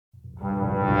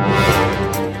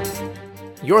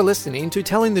You're listening to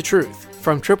Telling the Truth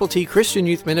from Triple T Christian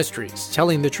Youth Ministries,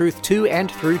 telling the truth to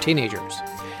and through teenagers.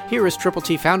 Here is Triple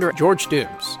T founder George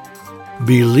Dooms.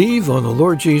 Believe on the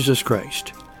Lord Jesus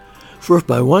Christ. For if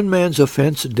by one man's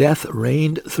offense death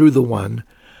reigned through the one,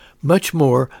 much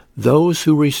more those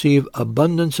who receive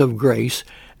abundance of grace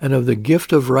and of the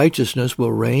gift of righteousness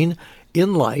will reign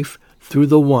in life through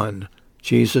the one,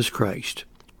 Jesus Christ.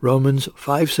 Romans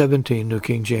 5:17, New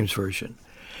King James Version.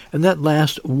 And that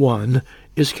last one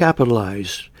is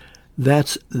capitalized.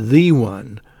 That's the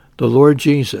one, the Lord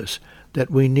Jesus, that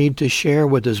we need to share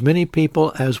with as many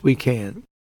people as we can.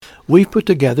 We've put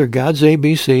together God's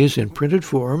ABCs in printed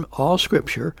form, all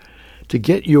Scripture. To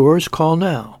get yours, call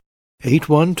now,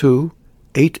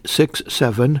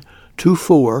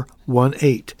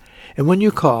 812-867-2418. And when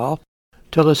you call,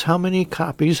 tell us how many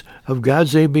copies of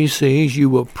God's ABCs you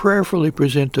will prayerfully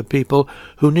present to people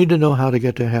who need to know how to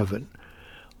get to heaven.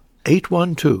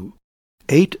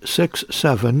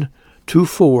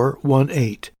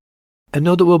 812-867-2418. And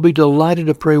know that we'll be delighted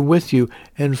to pray with you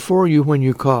and for you when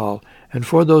you call, and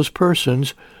for those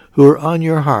persons who are on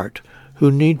your heart, who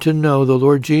need to know the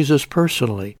Lord Jesus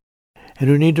personally,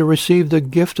 and who need to receive the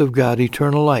gift of God,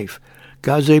 eternal life.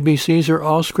 God's ABCs are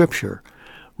all Scripture.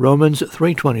 Romans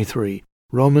 3:23,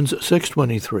 Romans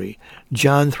 6:23,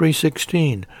 John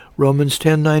 3:16, Romans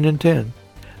 10:9 and 10.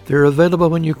 They're available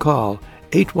when you call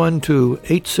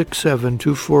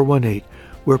 812-867-2418.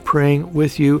 We're praying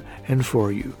with you and for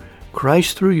you.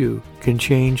 Christ through you can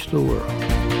change the world.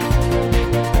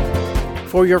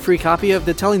 For your free copy of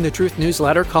the Telling the Truth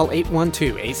newsletter, call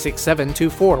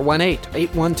 812-867-2418,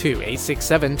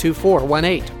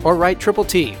 812-867-2418, or write Triple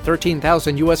T,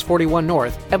 13,000 U.S. 41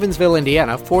 North, Evansville,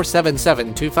 Indiana,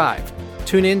 47725.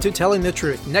 Tune in to Telling the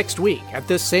Truth next week at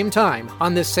this same time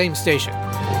on this same station.